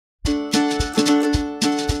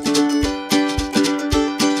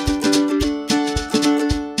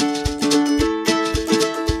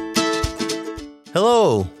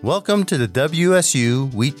Welcome to the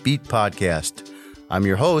WSU Wheat Beat Podcast. I'm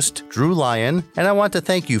your host, Drew Lyon, and I want to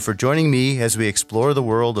thank you for joining me as we explore the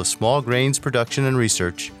world of small grains production and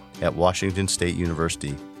research at Washington State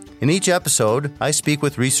University. In each episode, I speak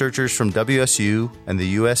with researchers from WSU and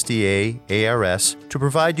the USDA ARS to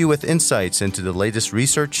provide you with insights into the latest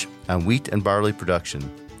research on wheat and barley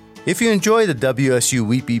production. If you enjoy the WSU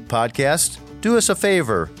Wheat Beat Podcast, do us a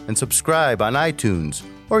favor and subscribe on iTunes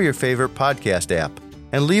or your favorite podcast app,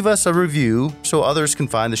 and leave us a review so others can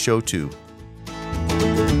find the show too.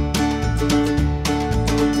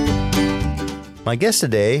 My guest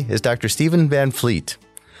today is Dr. Stephen Van Fleet.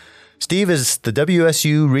 Steve is the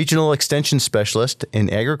WSU Regional Extension Specialist in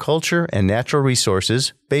Agriculture and Natural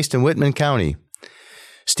Resources based in Whitman County.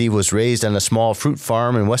 Steve was raised on a small fruit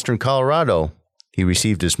farm in western Colorado. He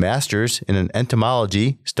received his master's in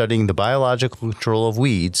entomology, studying the biological control of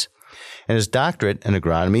weeds, and his doctorate in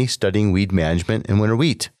agronomy, studying weed management and winter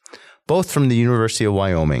wheat, both from the University of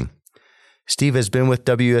Wyoming. Steve has been with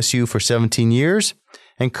WSU for 17 years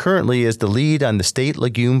and currently is the lead on the state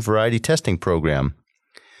legume variety testing program.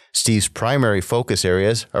 Steve's primary focus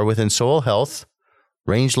areas are within soil health,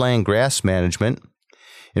 rangeland grass management,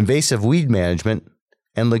 invasive weed management,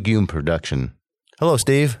 and legume production. Hello,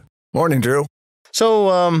 Steve. Morning, Drew.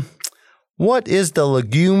 So, what is the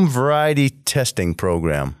legume variety testing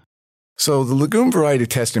program? So the legume variety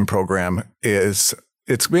testing program it's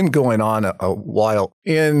been going on a while.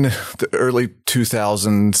 In the early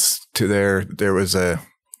 2000s there was a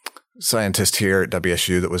scientist here at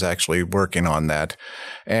WSU that was actually working on that.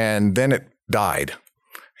 And then it died.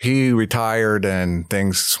 He retired and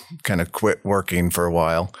things kind of quit working for a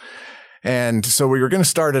while. And so we were going to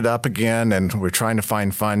start it up again, and we're trying to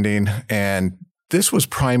find funding. And this was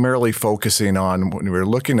primarily focusing on, when we were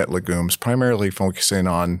looking at legumes, primarily focusing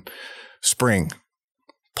on spring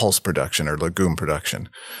pulse production or legume production,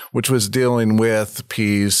 which was dealing with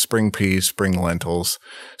peas, spring lentils,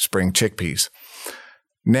 spring chickpeas.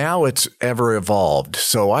 Now it's ever evolved.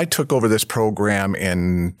 So I took over this program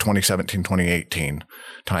in 2017, 2018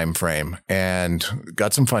 timeframe and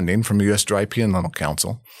got some funding from the U.S. Dry Pea and Lentil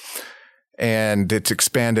Council. And it's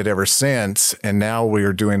expanded ever since. And now we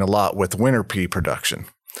are doing a lot with winter pea production.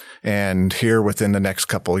 And here within the next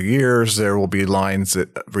couple of years, there will be lines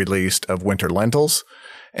released of winter lentils.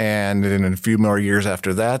 And in a few more years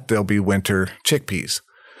after that, there'll be winter chickpeas.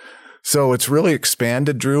 So it's really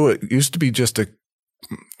expanded, Drew. It used to be just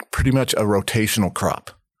pretty much a rotational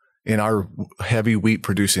crop. In our heavy wheat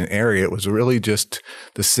producing area, it was really just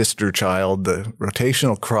the sister child, the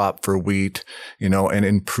rotational crop for wheat, and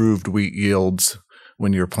improved wheat yields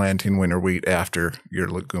when you're planting winter wheat after your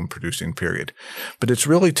legume producing period. But it's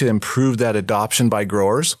really to improve that adoption by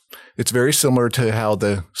growers. It's very similar to how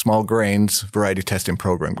the small grains variety testing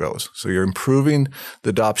program goes. So you're improving the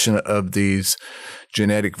adoption of these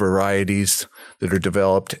genetic varieties that are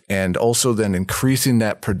developed and also then increasing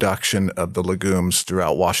that production of the legumes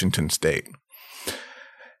throughout Washington State.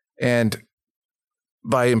 And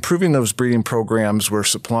by improving those breeding programs, we're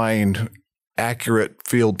supplying accurate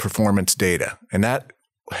field performance data, and that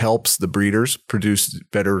helps the breeders produce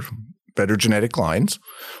better genetic lines,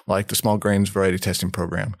 like the small grains variety testing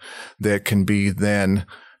program, that can be then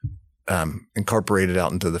incorporated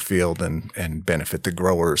out into the field and benefit the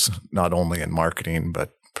growers, not only in marketing,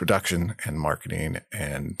 but production and marketing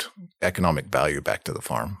and economic value back to the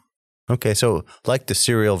farm. Okay, so like the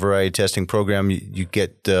cereal variety testing program, you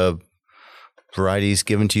get varieties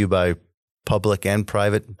given to you by public and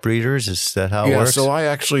private breeders? Is that how it works? Yeah, so I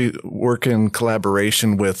actually work in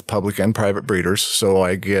collaboration with public and private breeders. So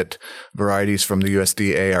I get varieties from the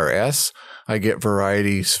USDA ARS. I get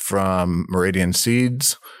varieties from Meridian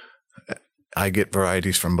Seeds. I get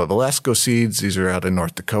varieties from Valesco Seeds. These are out in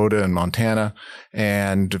North Dakota and Montana,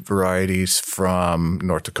 and varieties from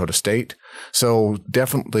North Dakota State. So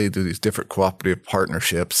definitely these different cooperative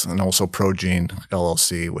partnerships, and also Progene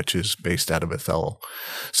LLC, which is based out of Othello.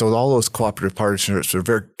 So all those cooperative partnerships are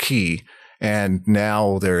very key. And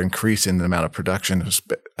now they're increasing the amount of production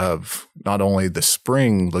of not only the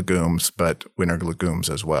spring legumes, but winter legumes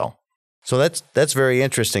as well. So that's very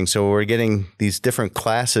interesting. So we're getting these different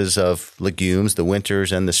classes of legumes, the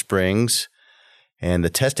winters and the springs, and the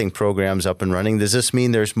testing program's up and running. Does this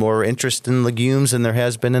mean there's more interest in legumes than there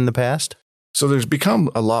has been in the past? So there's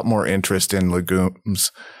become a lot more interest in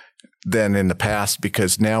legumes than in the past,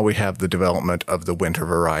 because now we have the development of the winter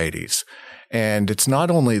varieties. And it's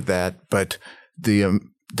not only that, but the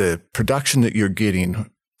production that you're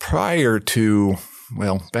getting prior to,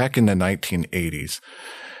 back in the 1980s,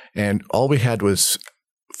 and all we had was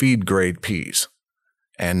feed grade peas.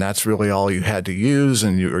 And that's really all you had to use.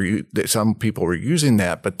 And some people were using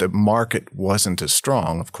that, but the market wasn't as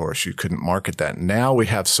strong. Of course, you couldn't market that. Now we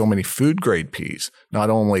have so many food grade peas,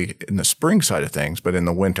 not only in the spring side of things, but in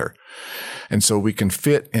the winter. And so we can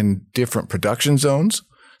fit in different production zones.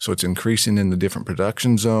 So it's increasing in the different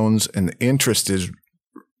production zones, and the interest is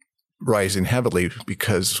rising heavily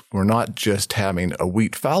because we're not just having a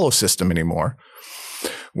wheat fallow system anymore.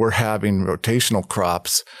 We're having rotational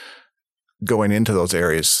crops going into those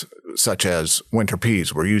areas, such as winter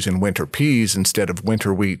peas. We're using winter peas instead of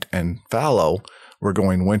winter wheat and fallow. We're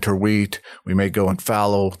going winter wheat. We may go in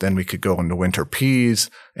fallow, then we could go into winter peas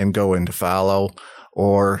and go into fallow.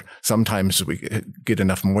 Or sometimes we get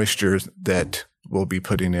enough moisture that we'll be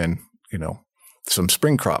putting in, some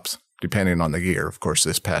spring crops, depending on the year. Of course,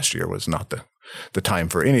 this past year was not the time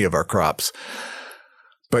for any of our crops.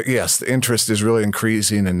 But yes, the interest is really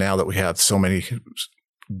increasing. And now that we have so many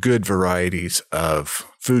good varieties of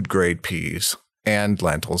food grade peas and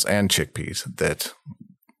lentils and chickpeas, that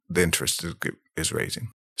the interest is raising.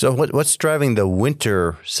 So what's driving the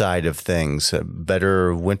winter side of things?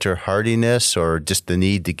 Better winter hardiness, or just the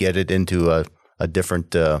need to get it into a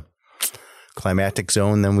different climatic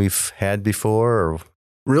zone than we've had before? Or?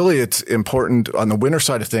 Really, it's important on the winter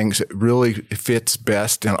side of things. It really fits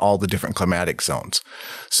best in all the different climatic zones.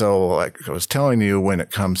 So like I was telling you, when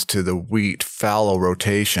it comes to the wheat fallow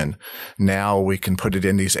rotation, now we can put it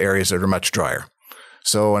in these areas that are much drier.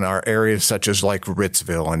 So in our areas such as like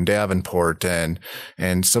Ritzville and Davenport and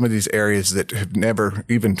some of these areas that have never,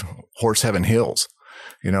 even Horse Heaven Hills,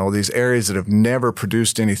 these areas that have never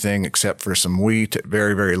produced anything except for some wheat at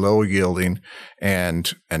very, very low yielding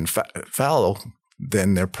and fallow,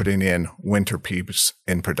 then they're putting in winter peas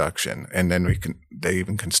in production. And then they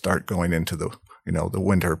even can start going into the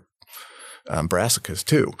winter brassicas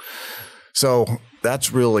too. So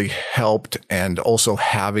that's really helped, and also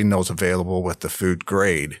having those available with the food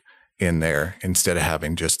grade in there instead of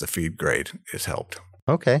having just the feed grade has helped.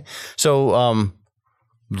 Okay. So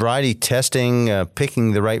variety testing,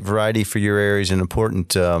 picking the right variety for your area is an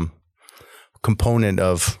important component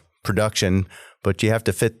of production, but you have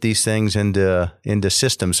to fit these things into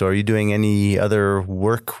systems. So are you doing any other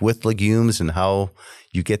work with legumes and how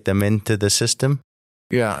you get them into the system?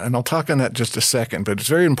 Yeah, and I'll talk on that just a second, but it's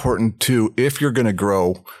very important too, if you're going to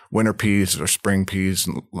grow winter peas or spring peas,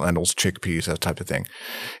 lentils, chickpeas, that type of thing,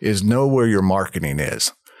 is know where your marketing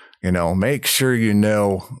is. Make sure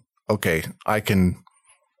okay, I can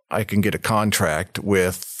get a contract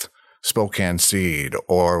with Spokane Seed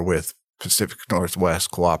or with Pacific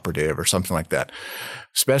Northwest Cooperative or something like that,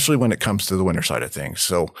 especially when it comes to the winter side of things.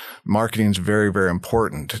 So marketing is very, very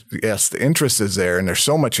important. Yes, the interest is there, and there's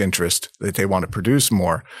so much interest that they want to produce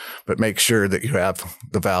more, but make sure that you have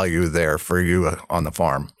the value there for you on the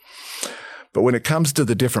farm. But when it comes to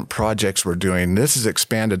the different projects we're doing, this has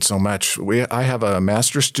expanded so much. I have a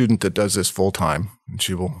master's student that does this full time, and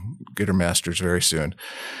she will get her master's very soon.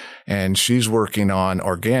 And she's working on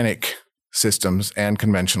organic systems and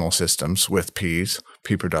conventional systems with pea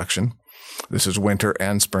production. This is winter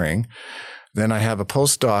and spring. Then I have a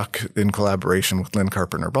postdoc in collaboration with Lynn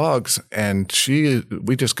Carpenter Boggs, and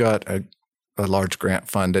we just got a large grant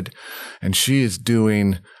funded, and she is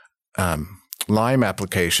doing lime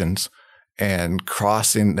applications and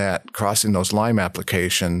crossing those lime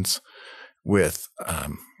applications with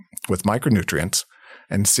micronutrients.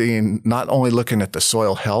 And seeing, not only looking at the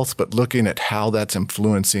soil health, but looking at how that's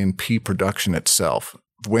influencing pea production itself,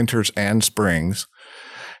 winters and springs,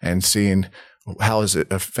 and seeing how is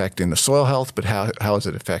it affecting the soil health, but how is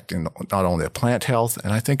it affecting not only the plant health.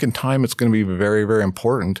 And I think in time it's going to be very, very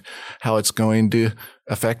important how it's going to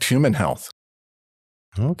affect human health.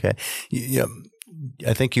 Okay. Yeah.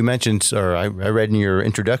 I think you mentioned, or I read in your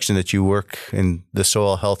introduction that you work in the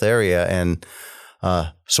soil health area, and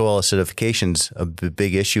soil acidification's a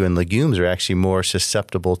big issue, and legumes are actually more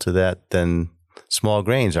susceptible to that than small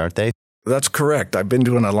grains, aren't they? That's correct. I've been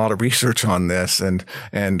doing a lot of research on this, and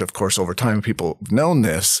of course, over time, people have known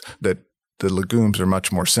this, that the legumes are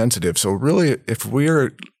much more sensitive. So really, if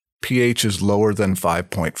we're pH is lower than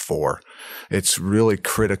 5.4, it's really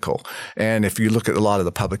critical. And if you look at a lot of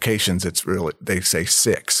the publications, they say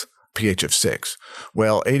 6. pH of 6.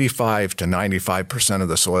 Well, 85 to 95% of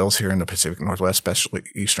the soils here in the Pacific Northwest, especially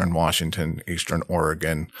eastern Washington, eastern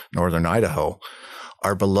Oregon, northern Idaho,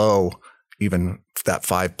 are below even that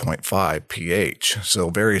 5.5 pH. So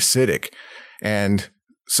very acidic. And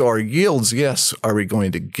so our yields, yes. Are we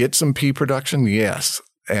going to get some pea production? Yes.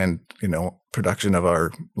 And, production of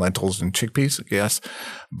our lentils and chickpeas? Yes.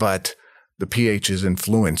 But the pH is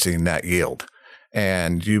influencing that yield.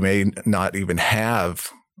 And you may not even have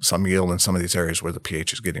some yield in some of these areas where the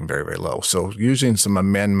pH is getting very, very low. So using some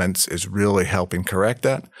amendments is really helping correct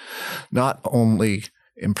that. Not only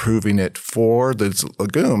improving it for the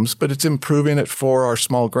legumes, but it's improving it for our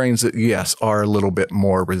small grains that, yes, are a little bit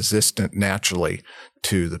more resistant naturally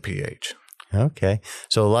to the pH. Okay.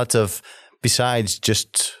 So lots of, besides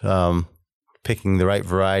just picking the right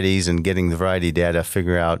varieties and getting the variety data,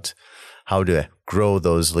 figure out how to grow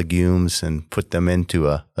those legumes and put them into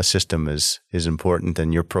a system is important.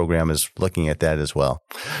 And your program is looking at that as well.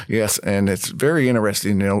 Yes. And it's very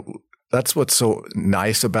interesting. That's what's so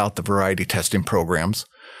nice about the variety testing programs.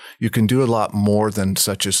 You can do a lot more than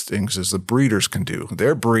such as things as the breeders can do.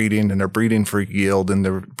 They're breeding, and they're breeding for yield, and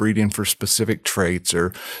they're breeding for specific traits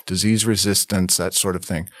or disease resistance, that sort of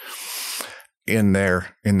thing in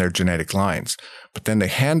their genetic lines. But then they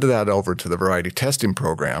hand that over to the variety testing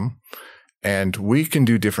program, and we can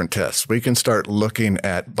do different tests. We can start looking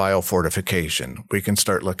at biofortification. We can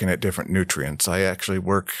start looking at different nutrients. I actually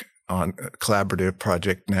work on a collaborative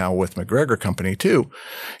project now with McGregor Company too,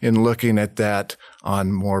 in looking at that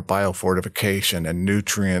on more biofortification and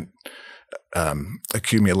nutrient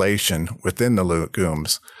accumulation within the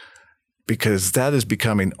legumes, because that is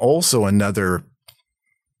becoming also another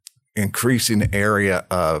increasing area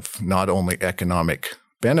of not only economic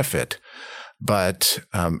benefit, but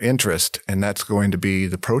interest, and that's going to be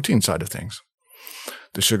the protein side of things,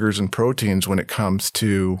 the sugars and proteins when it comes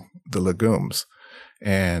to the legumes.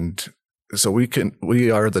 And so we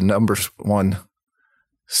are the number one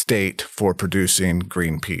state for producing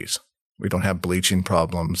green peas. We don't have bleaching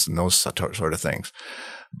problems and those sort of things.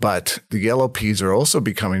 But the yellow peas are also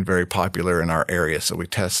becoming very popular in our area. So we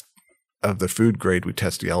test, of the food grade, we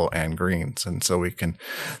test yellow and greens. And so we can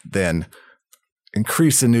then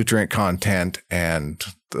increase the nutrient content, and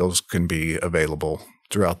those can be available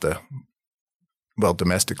throughout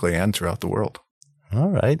domestically and throughout the world. All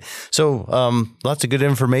right. So lots of good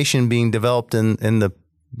information being developed in the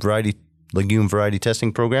legume variety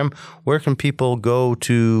testing program. Where can people go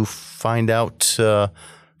to find out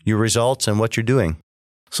your results and what you're doing?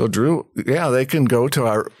 So, Drew, they can go to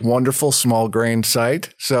our wonderful small grain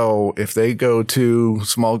site. So if they go to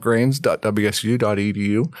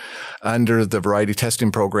smallgrains.wsu.edu under the variety testing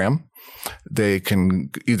program, they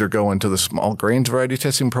can either go into the small grains variety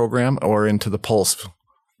testing program or into the Pulse,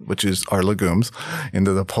 which is our legumes,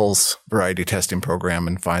 into the Pulse variety testing program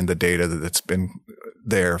and find the data that's been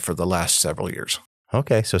there for the last several years.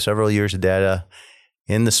 Okay, so several years of data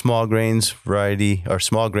in the small grains variety or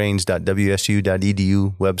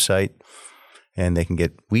smallgrains.wsu.edu website, and they can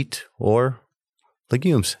get wheat or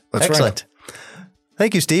legumes. That's excellent. Right.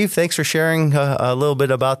 Thank you, Steve. Thanks for sharing a little bit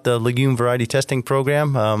about the legume variety testing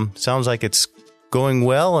program. Sounds like it's going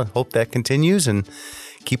well, and hope that continues, and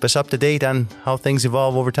keep us up to date on how things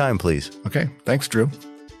evolve over time, please. Okay. Thanks, Drew.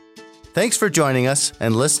 Thanks for joining us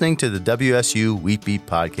and listening to the WSU Wheat Beat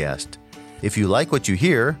podcast. If you like what you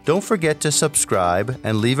hear, don't forget to subscribe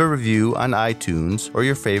and leave a review on iTunes or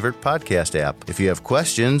your favorite podcast app. If you have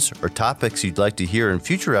questions or topics you'd like to hear in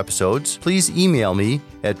future episodes, please email me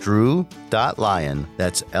at drew.lyon,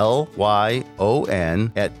 that's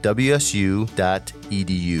LYON, at wsu.edu.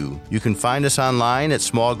 You can find us online at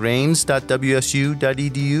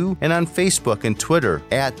smallgrains.wsu.edu and on Facebook and Twitter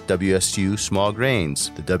at WSU Small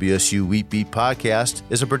Grains. The WSU Wheat Beat podcast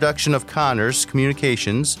is a production of Connors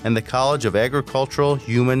Communications and the College of Agricultural,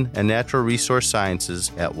 Human, and Natural Resource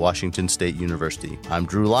Sciences at Washington State University. I'm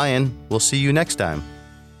Drew Lyon. We'll see you next time.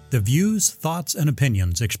 The views, thoughts, and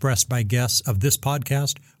opinions expressed by guests of this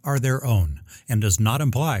podcast are their own and does not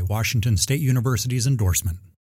imply Washington State University's endorsement.